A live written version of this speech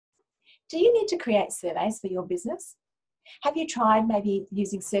Do you need to create surveys for your business? Have you tried maybe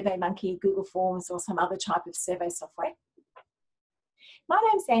using SurveyMonkey, Google Forms, or some other type of survey software? My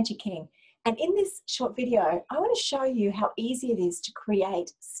name's Angi King, and in this short video, I want to show you how easy it is to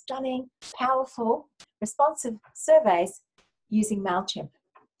create stunning, powerful, responsive surveys using Mailchimp.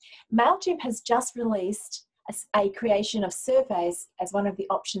 Mailchimp has just released a creation of surveys as one of the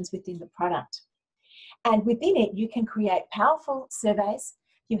options within the product. And within it, you can create powerful surveys.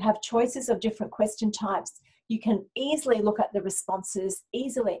 You have choices of different question types. You can easily look at the responses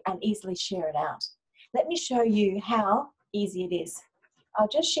easily share it out. Let me show you how easy it is. I'll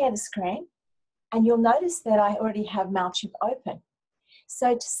just share the screen and you'll notice that I already have Mailchimp open.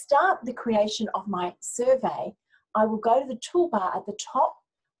 So to start the creation of my survey, I will go to the toolbar at the top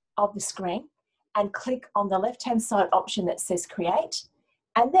of the screen and click on the left-hand side option that says create.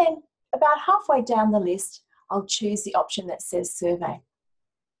 And then about halfway down the list, I'll choose the option that says survey.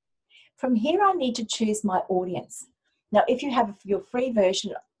 From here, I need to choose my audience. Now, if you have your free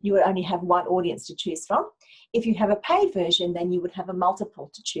version, you would only have one audience to choose from. If you have a paid version, then you would have a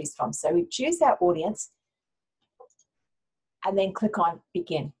multiple to choose from. So we choose our audience and then click on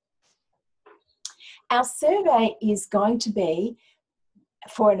begin. Our survey is going to be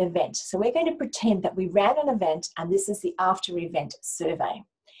for an event. So we're going to pretend that we ran an event and this is the after event survey.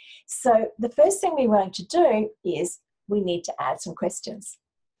 So the first thing we're going to do is we need to add some questions.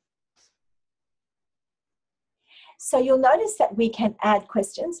 So you'll notice that we can add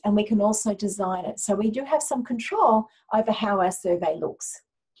questions and we can also design it. So we do have some control over how our survey looks.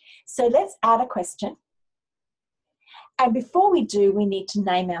 So let's add a question. And before we do, we need to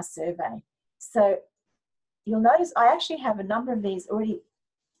name our survey. So you'll notice I actually have a number of these already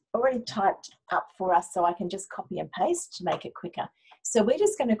typed up for us, so I can just copy and paste to make it quicker. So we're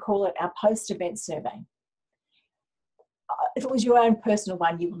just going to call it our post-event survey. If it was your own personal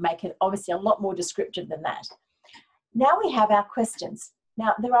one, you would make it obviously a lot more descriptive than that. Now we have our questions.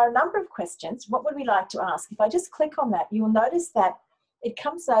 Now there are a number of questions. What would we like to ask? If I just click on that, you'll notice that it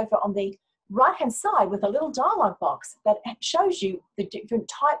comes over on the right-hand side with a little dialog box that shows you the different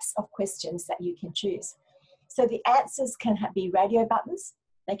types of questions that you can choose. So the answers can be radio buttons,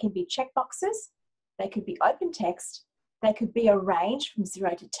 they can be checkboxes, they could be open text, they could be a range from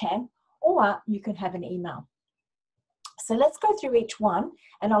 0 to 10, or you can have an email. So let's go through each one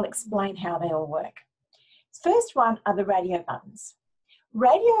and I'll explain how they all work. First one are the radio buttons.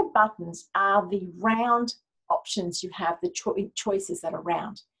 Radio buttons are the round options you have, the choices that are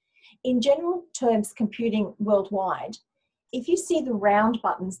round. In general terms, computing worldwide, if you see the round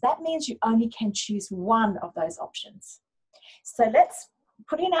buttons, that means you only can choose one of those options. So let's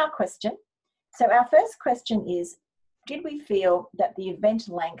put in our question. So our first question is, did we feel that the event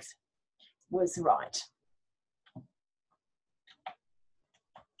length was right?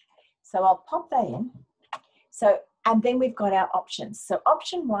 So I'll pop that in. So, and then we've got our options. So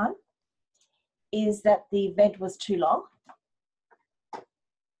option 1 is that the event was too long.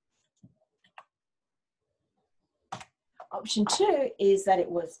 Option 2 is that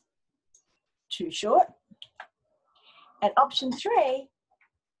it was too short. And option 3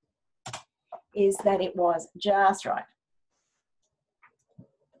 is that it was just right.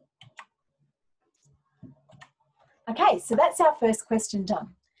 Okay, so that's our first question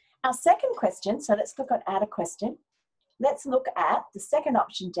done. Our second question, so let's look at add a question. Let's look at the second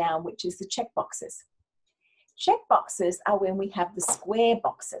option down, which is the checkboxes. Checkboxes are when we have the square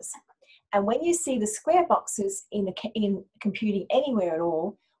boxes. And when you see the square boxes in computing anywhere at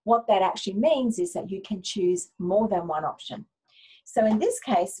all, what that actually means is that you can choose more than one option. So in this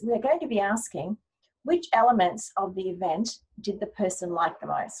case, we're going to be asking, which elements of the event did the person like the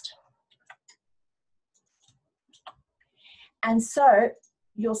most? And so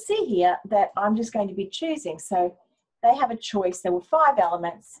you'll see here that I'm just going to be choosing. So they have a choice. There were 5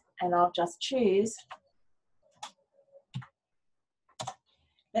 elements and I'll just choose.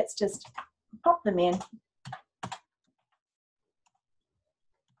 Let's just pop them in.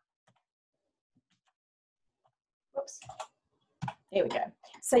 Whoops. There we go.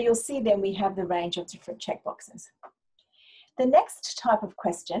 So you'll see then we have the range of different checkboxes. The next type of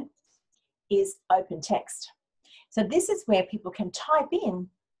question is open text. So this is where people can type in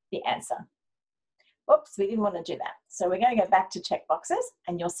the answer. Oops, we didn't want to do that. So we're going to go back to checkboxes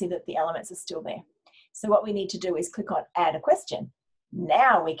and you'll see that the elements are still there. So what we need to do is click on add a question.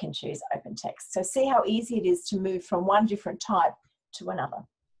 Now we can choose open text. So see how easy it is to move from one different type to another.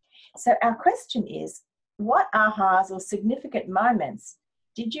 So our question is, what ahas or significant moments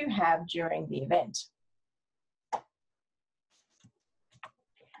did you have during the event?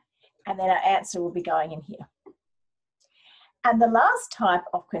 And then our answer will be going in here. And the last type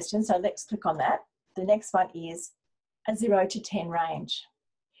of question, so let's click on that. The next one is a 0 to 10 range.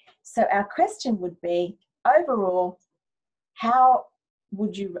 So our question would be, overall, how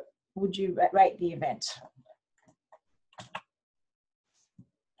would you rate the event?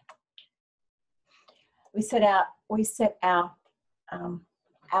 We set our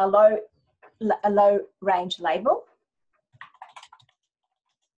low range label.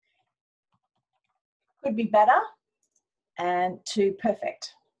 Could be better, and to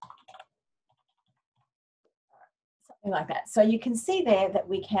perfect. Something like that. So you can see there that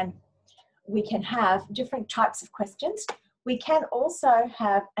we can have different types of questions. We can also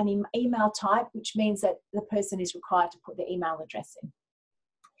have an email type, which means that the person is required to put their email address in.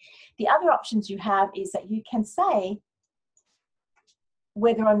 The other options you have is that you can say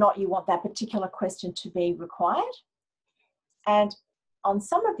whether or not you want that particular question to be required. And on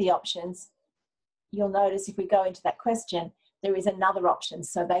some of the options, you'll notice if we go into that question, there is another option.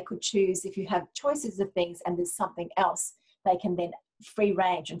 So they could choose, if you have choices of things and there's something else, they can then free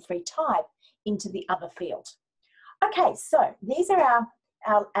range and free type into the other field. Okay, so these are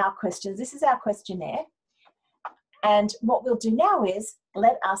our questions. This is our questionnaire. And what we'll do now is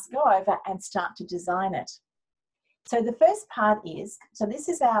let us go over and start to design it. So the first part is, so this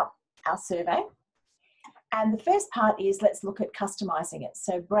is our survey. And the first part is, let's look at customizing it.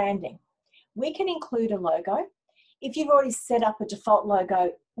 So branding. We can include a logo. If you've already set up a default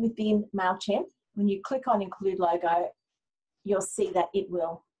logo within Mailchimp, when you click on include logo, you'll see that it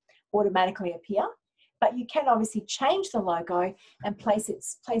will automatically appear. But you can obviously change the logo and place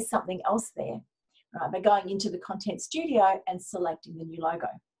something else there, right, by going into the Content Studio and selecting the new logo.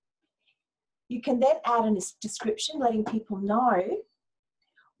 You can then add a description, letting people know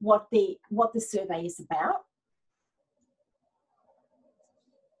what the survey is about.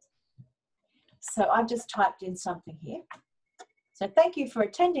 So I've just typed in something here. So thank you for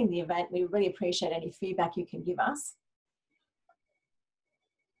attending the event. We really appreciate any feedback you can give us.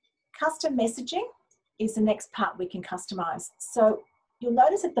 Custom messaging is the next part we can customize. So you'll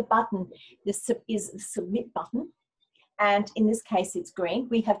notice at the button, this is the submit button. And in this case, it's green.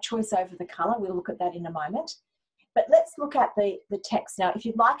 We have choice over the color. We'll look at that in a moment. But let's look at the text. Now, if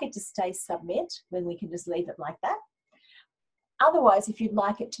you'd like it to stay submit, then we can just leave it like that. Otherwise, if you'd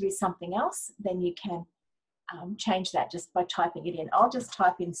like it to be something else, then you can change that just by typing it in. I'll just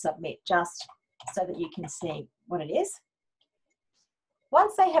type in submit just so that you can see what it is.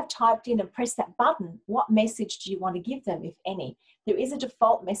 Once they have typed in and pressed that button, what message do you want to give them, if any? There is a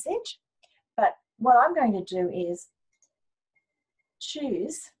default message, but what I'm going to do is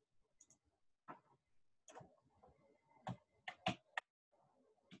choose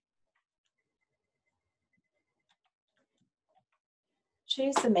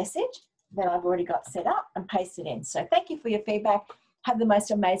the message that I've already got set up and paste it in. So thank you for your feedback. Have the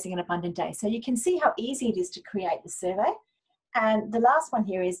most amazing and abundant day. So you can see how easy it is to create the survey. And the last one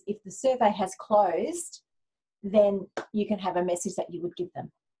here is, if the survey has closed, then you can have a message that you would give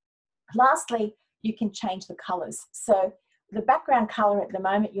them. Lastly, you can change the colors. So the background color at the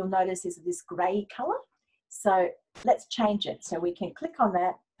moment, you'll notice, is this gray color. So let's change it. So we can click on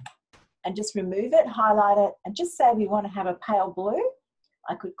that and just remove it, highlight it, and just say we want to have a pale blue.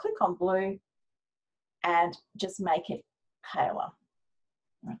 I could click on blue and just make it paler.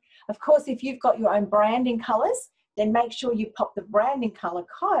 Of course, if you've got your own branding colors, then make sure you pop the branding color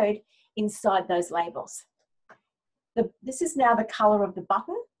code inside those labels. This is now the color of the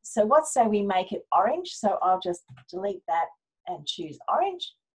button. So what say we make it orange? So I'll just delete that and choose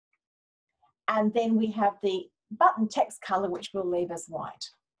orange. And then we have the button text color, which we'll leave as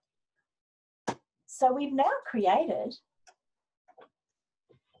white. So we've now created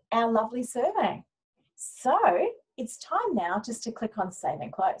our lovely survey. So it's time now just to click on Save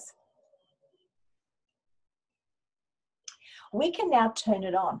and Close. We can now turn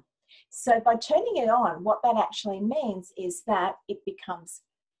it on. So by turning it on, what that actually means is that it becomes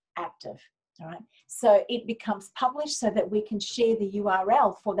active, all right? So it becomes published so that we can share the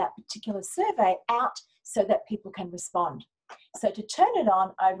URL for that particular survey out so that people can respond. So to turn it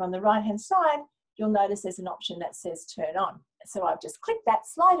on, over on the right-hand side, you'll notice there's an option that says turn on. So I've just clicked that,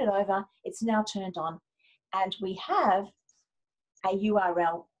 slide it over, it's now turned on, and we have a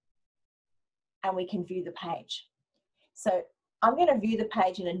URL and we can view the page. So I'm going to view the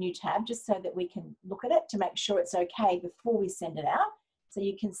page in a new tab just so that we can look at it to make sure it's okay before we send it out. So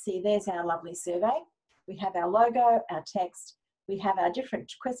you can see there's our lovely survey. We have our logo, our text, we have our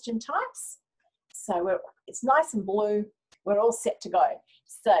different question types. So it's nice and blue. We're all set to go.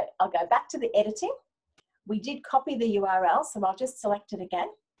 So I'll go back to the editing. We did copy the URL, so I'll just select it again.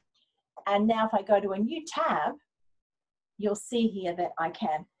 And now if I go to a new tab, you'll see here that I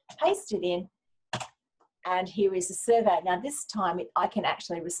can paste it in, and here is the survey. Now this time I can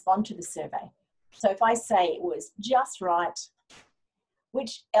actually respond to the survey. So if I say it was just right,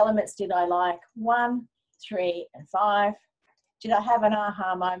 which elements did I like? 1, 3, and 5. Did I have an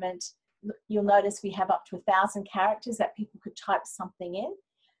aha moment? You'll notice we have up to 1,000 characters that people could type something in.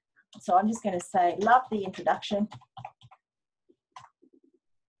 So I'm just going to say, love the introduction.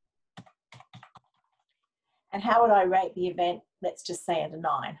 And how would I rate the event? Let's just say it a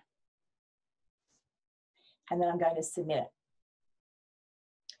 9. And then I'm going to submit it.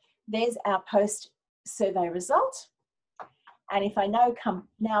 There's our post survey result. And if I now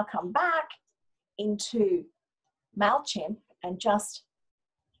come back into Mailchimp and just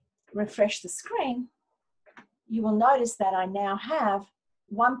refresh the screen, you will notice that I now have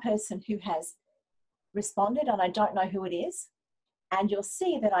one person who has responded, and I don't know who it is. And you'll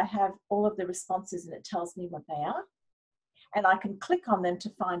see that I have all of the responses and it tells me what they are. And I can click on them to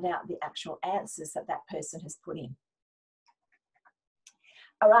find out the actual answers that that person has put in.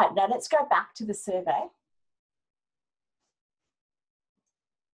 All right, now let's go back to the survey.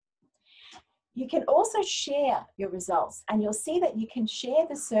 You can also share your results, and you'll see that you can share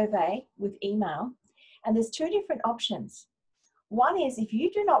the survey with email, and there's 2 different options. One is if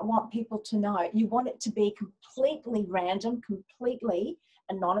you do not want people to know, you want it to be completely random, completely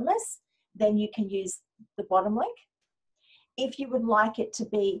anonymous, then you can use the bottom link. If you would like it to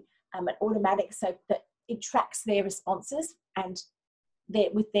be an automatic so that it tracks their responses and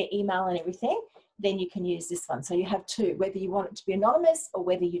with their email and everything, then you can use this one. So you have 2, whether you want it to be anonymous or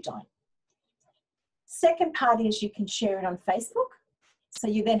whether you don't. Second part is you can share it on Facebook. So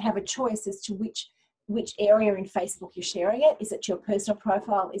you then have a choice as to which area in Facebook you're sharing it. Is it to your personal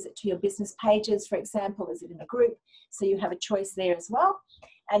profile? Is it to your business pages, for example? Is it in a group? So you have a choice there as well.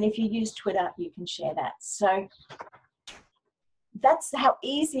 And if you use Twitter, you can share that. So that's how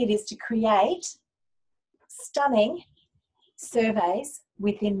easy it is to create stunning surveys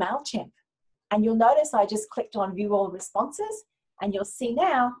within Mailchimp. And you'll notice I just clicked on view all responses, and you'll see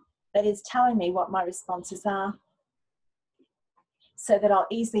now that it's telling me what my responses are, so that I'll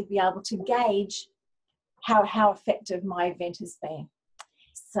easily be able to gauge how effective my event has been.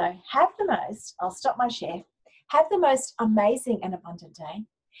 So I'll stop my share. Have the most amazing and abundant day.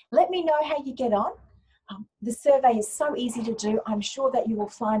 Let me know how you get on. The survey is so easy to do. I'm sure that you will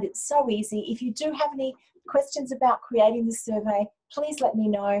find it so easy. If you do have any questions about creating the survey, please let me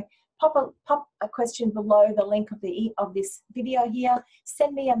know. Pop a question below the link of this video here.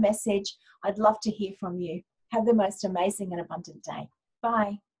 Send me a message. I'd love to hear from you. Have the most amazing and abundant day.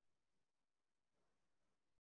 Bye.